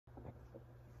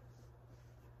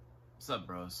What's up,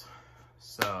 bros?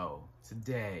 So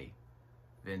today,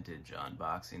 vintage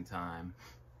unboxing time.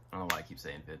 I don't know why I keep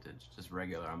saying vintage, just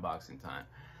regular unboxing time.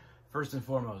 First and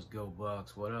foremost, go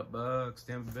Bucs. What up, Bucs?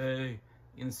 Tampa Bay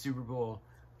in the Super Bowl.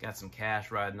 Got some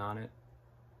cash riding on it.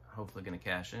 Hopefully gonna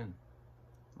cash in.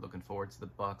 Looking forward to the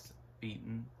Bucs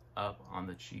beating up on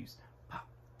the Chiefs. Pop,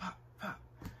 pop, pop.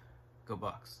 Go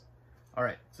Bucs. All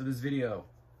right, so this video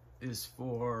is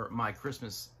for my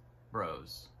Christmas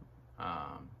bros.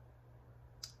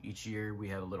 Each year we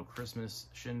have a little Christmas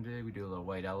shindig. We do a little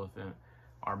white elephant.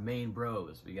 Our main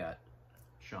bros, we got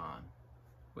Sean,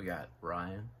 we got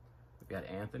Ryan, we got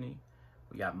Anthony,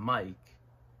 we got Mike,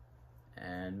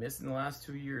 and missing the last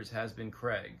 2 years has been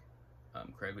Craig.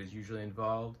 Craig was usually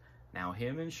involved. Now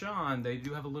him and Sean, they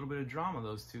do have a little bit of drama,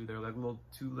 those two. They're like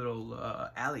two little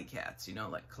alley cats, you know,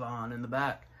 like clawing in the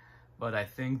back. But I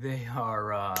think they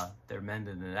are, they're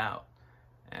mending it out.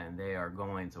 And they are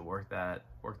going to work that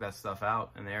stuff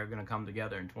out, and they're gonna come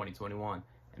together in 2021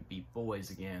 and be boys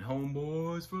again.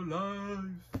 Homeboys for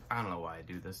life. I don't know why I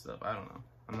do this stuff. I don't know.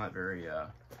 I'm not very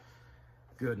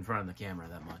good in front of the camera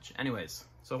that much. Anyways,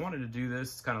 so I wanted to do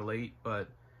this. It's kind of late, but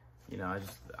you know,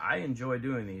 I enjoy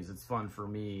doing these. It's fun for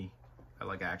me. I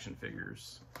like action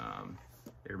figures.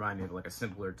 They remind me of like a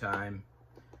simpler time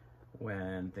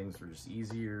when things were just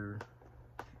easier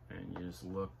and you just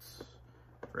looked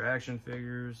for action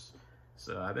figures.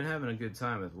 So I've been having a good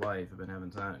time with life. I've been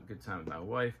having a good time with my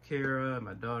wife, Kara,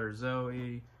 my daughter,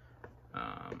 Zoe.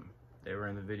 They were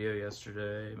in the video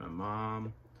yesterday. My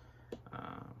mom,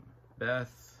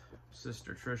 Beth,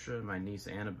 sister Trisha, my niece,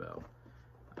 Annabelle,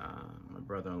 my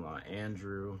brother-in-law,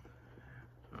 Andrew,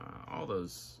 all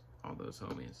those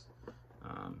homies.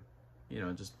 You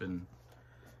know, just been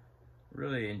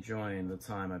really enjoying the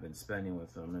time I've been spending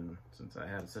with them, and since I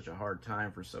had such a hard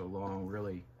time for so long,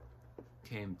 really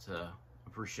came to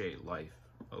appreciate life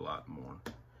a lot more,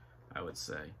 I would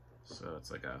say. So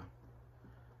it's like a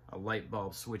light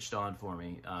bulb switched on for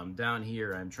me. Down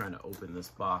here, I'm trying to open this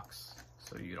box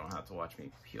so you don't have to watch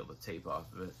me peel the tape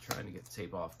off of it, trying to get the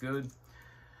tape off good.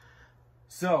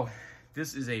 So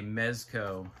this is a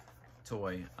Mezco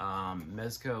toy.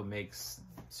 Mezco makes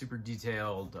super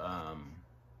detailed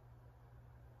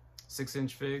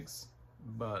 6-inch figs,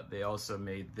 but they also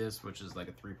made this, which is like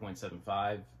a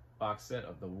 3.75 box set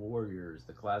of The Warriors,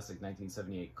 the classic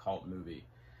 1978 cult movie.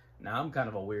 Now I'm kind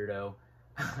of a weirdo.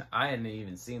 I hadn't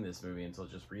even seen this movie until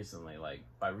just recently. Like,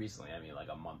 by recently I mean like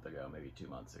a month ago, maybe 2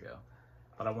 months ago.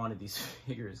 But I wanted these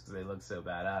figures because they look so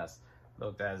badass.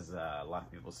 Looked, as a lot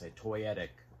of people say,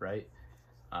 toyetic, right?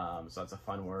 So that's a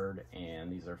fun word,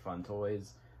 and these are fun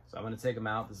toys. So I'm going to take them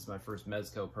out. This is my first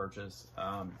Mezco purchase.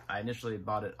 I initially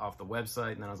bought it off the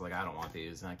website, and then I was like, I don't want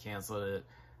these, and I canceled it.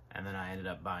 And then I ended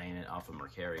up buying it off of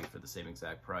Mercari for the same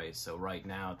exact price. So right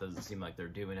now, it doesn't seem like they're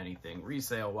doing anything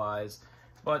resale-wise,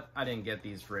 but I didn't get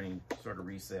these for any sort of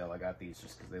resale. I got these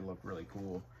just because they look really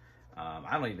cool. I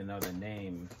don't even know the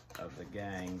name of the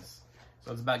gangs.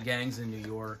 So it's about gangs in New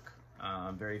York.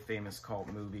 Very famous cult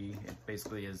movie. It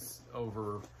basically is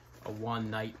over a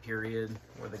one-night period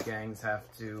where the gangs have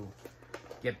to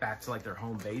get back to like their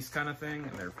home base kind of thing,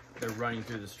 and they're running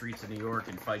through the streets of New York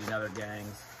and fighting other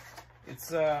gangs.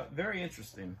 It's very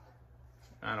interesting.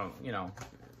 You know,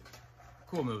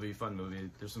 cool movie, fun movie.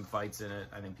 There's some fights in it.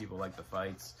 I think people like the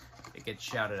fights. It gets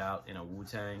shouted out in a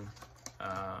Wu-Tang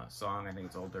song. I think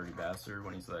it's Old Dirty Bastard,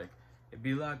 when he's like, "It'd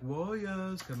be like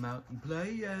warriors, come out and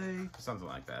play," something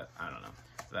like that. I don't know.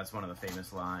 So that's one of the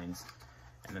famous lines.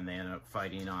 And then they end up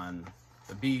fighting on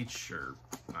the beach, or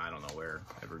I don't know where.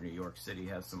 Ever New York City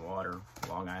has some water.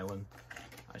 Long Island.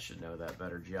 I should know that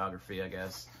better. Geography, I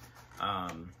guess.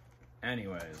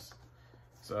 Anyways.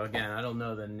 So again, I don't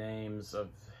know the names of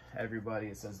everybody.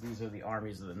 It says these are the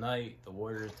armies of the night. The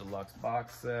Warriors Deluxe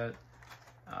box set.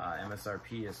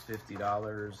 MSRP is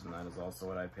 $50, and that is also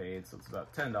what I paid. So it's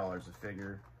about $10 a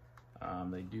figure.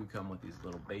 They do come with these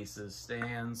little bases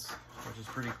stands, which is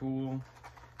pretty cool.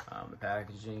 The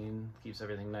packaging keeps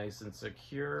everything nice and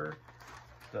secure.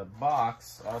 The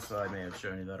box, also, I may have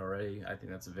shown you that already. I think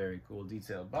that's a very cool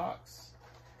detailed box.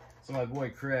 So my boy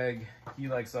Craig, he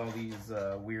likes all these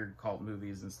weird cult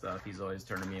movies and stuff. He's always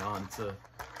turning me on to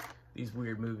these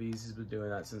weird movies. He's been doing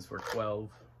that since we're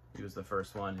 12. He was the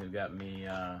first one who got me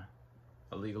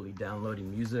illegally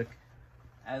downloading music.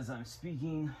 As I'm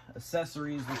speaking,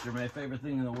 accessories, which are my favorite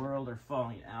thing in the world, are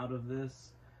falling out of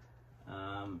this.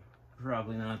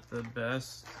 Probably not the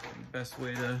best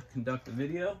way to conduct a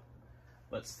video,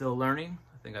 but still learning.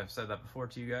 I think I've said that before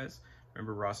to you guys.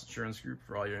 Remember Ross Insurance Group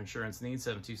for all your insurance needs,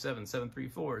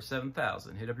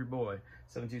 727-734-7000. Hit up your boy,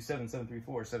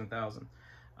 727-734-7000.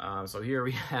 So here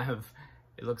we have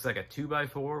It looks like a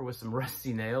 2x4 with some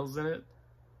rusty nails in it.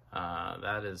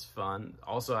 That is fun.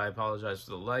 Also, I apologize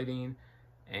for the lighting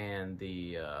and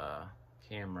the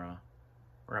camera.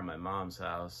 We're at my mom's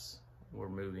house. We're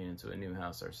moving into a new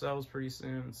house ourselves pretty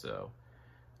soon, so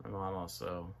my mom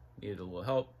also needed a little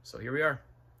help, so here we are.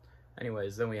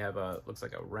 Anyways, then we have a, looks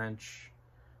like a wrench,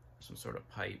 some sort of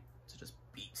pipe to just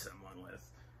beat someone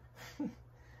with.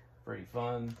 Pretty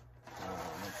fun.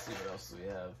 Let's see what else do we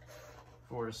have.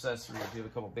 For accessories, we have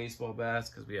a couple baseball bats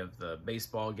because we have the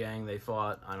baseball gang they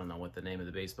fought. I don't know what the name of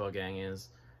the baseball gang is.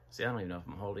 See, I don't even know if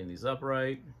I'm holding these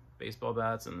upright. Baseball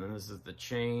bats, and then this is the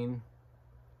chain.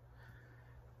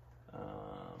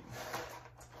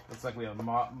 Looks like we have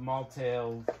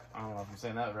Maltail, I don't know if I'm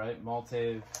saying that right,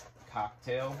 Maltail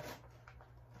cocktail.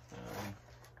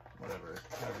 Whatever,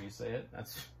 however you say it.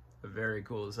 That's a very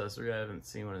cool accessory. I haven't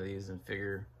seen one of these in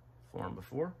figure form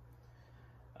before.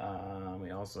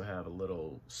 We also have a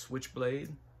little switchblade,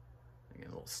 a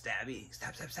little stabby,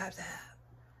 stab, stab, stab, stab.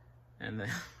 And then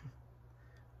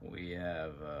we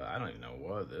have, I don't even know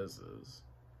what this is.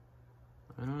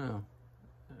 I don't know.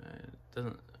 It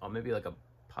doesn't, oh, maybe like a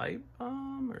pipe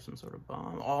bomb or some sort of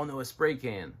bomb. Oh no, a spray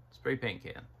can, spray paint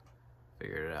can.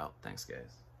 Figured it out. Thanks,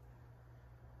 guys.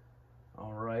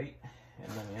 All right,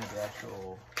 and then we have the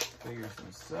actual figures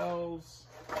themselves.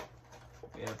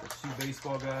 We have the two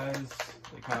baseball guys.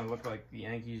 They kind of look like the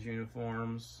Yankees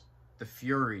uniforms. The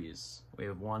Furies. We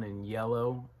have one in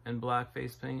yellow and black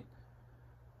face paint.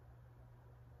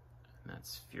 And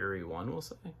that's Fury 1, we'll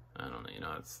say. I don't know, you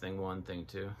know, it's thing 1, thing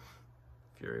 2.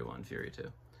 Fury 1, Fury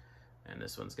 2. And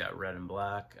this one's got red and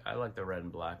black. I like the red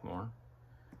and black more.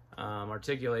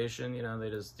 Articulation, you know, they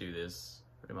just do this.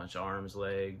 Pretty much arms,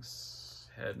 legs,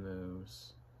 head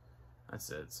moves.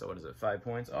 That's it. So what is it, 5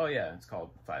 points? Oh yeah, it's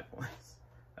called 5 points.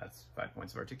 That's 5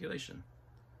 points of articulation.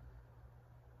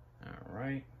 All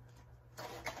right.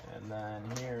 And then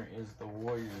here is the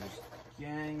Warriors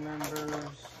gang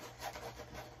members.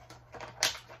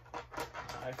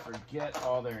 I forget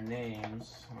all their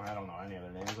names. I don't know any of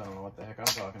their names. I don't know what the heck I'm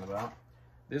talking about.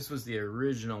 This was the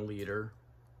original leader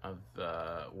of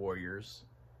Warriors,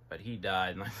 but he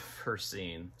died in like the first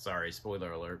scene. Sorry,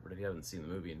 spoiler alert, but if you haven't seen the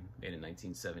movie, made in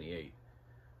 1978,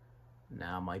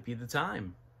 now might be the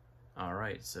time. All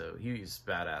right, so he's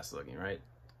badass looking, right?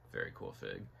 Very cool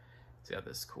fig. He's got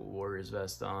this cool Warriors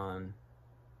vest on.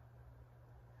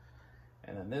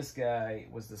 And then this guy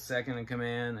was the second in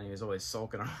command, and he was always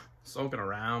sulking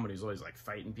around, but he was always like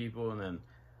fighting people. And then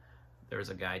there was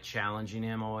a guy challenging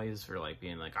him always for like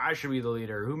being like, I should be the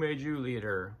leader. Who made you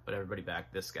leader? But everybody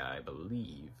backed this guy, I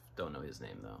believe. Don't know his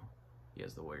name though. He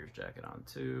has the Warriors jacket on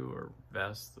too, or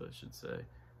vest, I should say.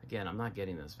 Again, I'm not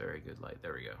getting this very good light.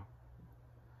 There we go.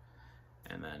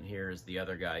 And then here's the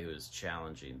other guy who is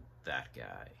challenging that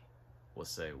guy. We'll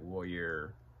say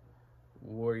Warrior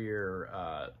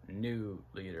new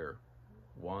leader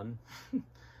 1.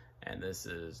 And this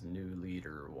is new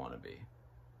leader wannabe.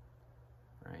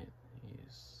 Right?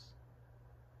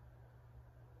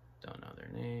 Don't know their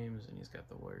names, and he's got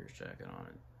the Warriors jacket on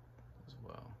it as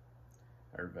well.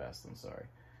 Or vest, I'm sorry.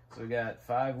 So we got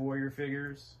 5 Warrior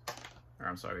figures. Or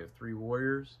I'm sorry, we have 3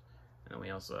 Warriors. And then we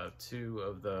also have 2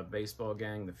 of the baseball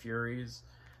gang, the Furies.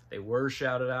 They were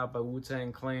shouted out by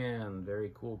Wu-Tang Clan. Very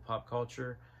cool pop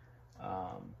culture.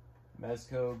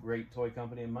 Mezco, great toy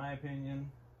company in my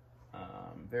opinion.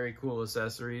 Very cool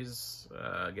accessories.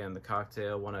 Again, the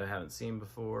cocktail, one I haven't seen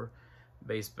before.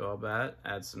 Baseball bat,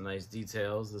 adds some nice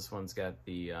details. This one's got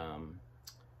the,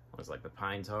 what's like the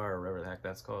pine tar or whatever the heck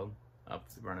that's called,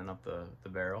 running up the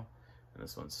barrel. And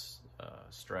this one's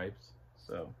striped.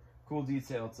 So cool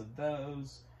detail to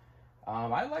those.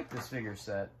 I like this figure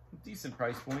set. Decent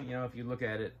price point. You know, if you look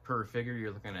at it per figure,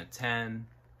 you're looking at 10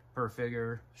 per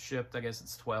figure. Shipped, I guess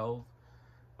it's 12.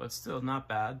 But still not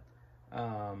bad.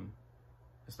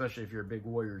 Especially if you're a big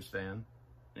Warriors fan.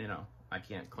 You know, I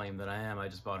can't claim that I am. I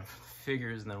just bought it for the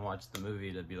figures and then watched the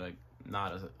movie to be like,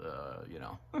 not a, you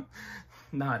know,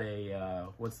 not a,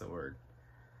 what's the word?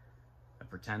 A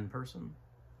pretend person?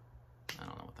 I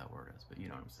don't know what that word is, but you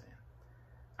know what I'm saying.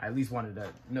 I at least wanted to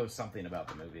know something about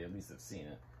the movie. At least I've seen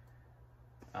it.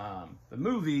 The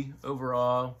movie,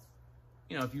 overall,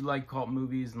 you know, if you like cult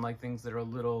movies and like things that are a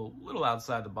little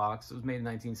outside the box, it was made in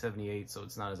 1978, so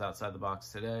it's not as outside the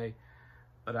box today.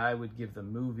 But I would give the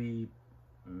movie,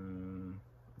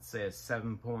 let's say a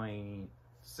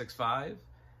 7.65,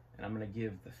 and I'm gonna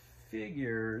give the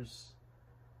figures.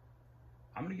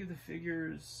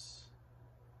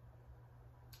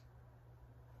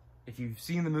 If you've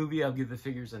seen the movie, I'll give the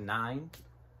figures a 9.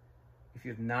 If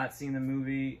you have not seen the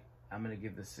movie, I'm gonna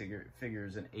give the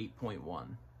figures an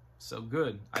 8.1. So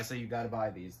good. I say you got to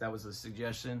buy these. That was a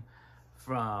suggestion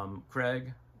from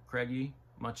Craigie,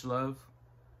 much love,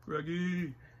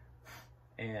 Craigie.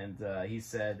 And he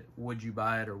said, would you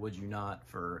buy it or would you not?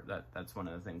 For that's one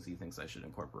of the things he thinks I should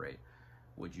incorporate.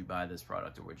 Would you buy this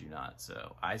product or would you not?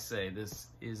 So I say this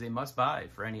is a must buy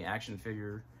for any action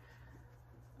figure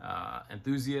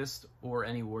enthusiast or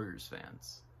any Warriors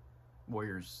fans.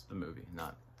 Warriors, the movie,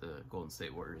 not the Golden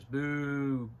State Warriors.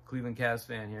 Boo! Cleveland Cavs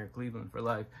fan here. Cleveland for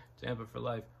life. Tampa for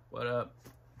life. What up?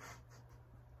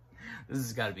 This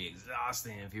has got to be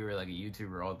exhausting if you were like a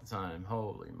YouTuber all the time.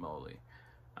 Holy moly.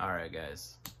 Alright,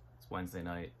 guys. It's Wednesday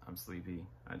night. I'm sleepy.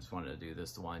 I just wanted to do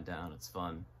this to wind down. It's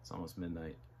fun. It's almost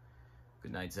midnight.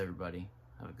 Good nights, everybody.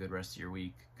 Have a good rest of your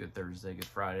week. Good Thursday, good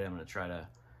Friday. I'm going to try to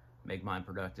make mine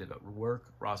productive at work.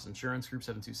 Ross Insurance Group,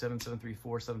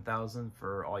 727-734-7000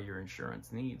 for all your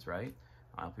insurance needs, right?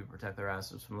 I help people protect their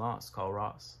assets from loss. Call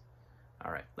Ross.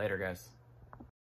 All right. Later, guys.